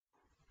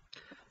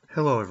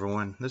Hello,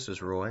 everyone. This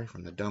is Roy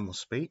from The Dumb Will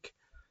Speak.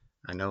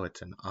 I know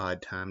it's an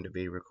odd time to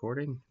be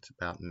recording. It's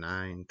about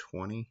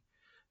 9:20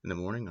 in the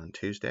morning on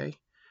Tuesday,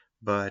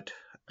 but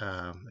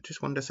I just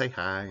wanted to say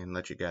hi and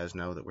let you guys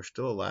know that we're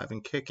still alive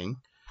and kicking.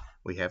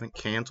 We haven't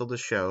canceled the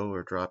show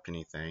or dropped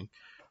anything.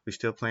 We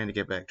still plan to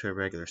get back to a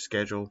regular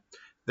schedule.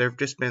 There have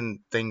just been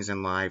things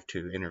in life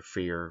to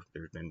interfere.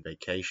 There's been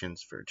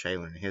vacations for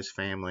Chandler and his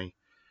family.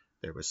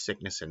 There was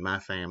sickness in my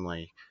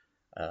family.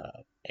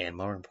 And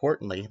more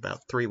importantly,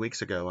 about 3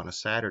 weeks ago on a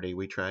Saturday,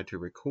 we tried to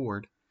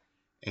record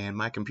and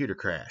my computer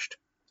crashed.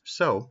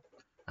 So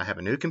I have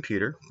a new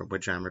computer from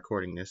which I'm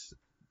recording this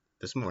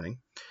morning,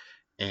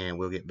 and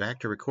we'll get back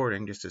to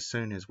recording just as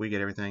soon as we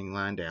get everything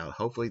lined out.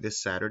 Hopefully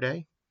this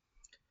Saturday,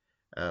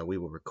 we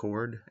will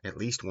record at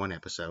least one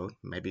episode,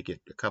 maybe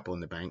get a couple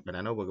in the bank, but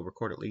I know we'll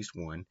record at least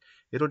one.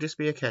 It'll just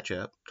be a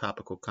catch-up,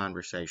 topical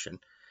conversation,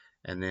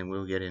 and then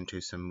we'll get into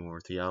some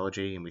more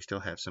theology, and we still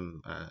have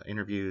some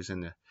interviews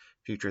in the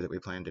future that we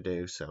plan to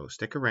do. So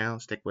stick around,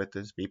 stick with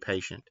us, be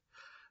patient,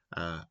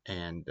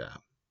 and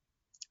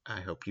I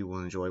hope you will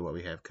enjoy what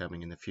we have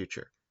coming in the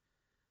future.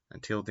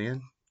 Until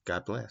then,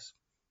 God bless.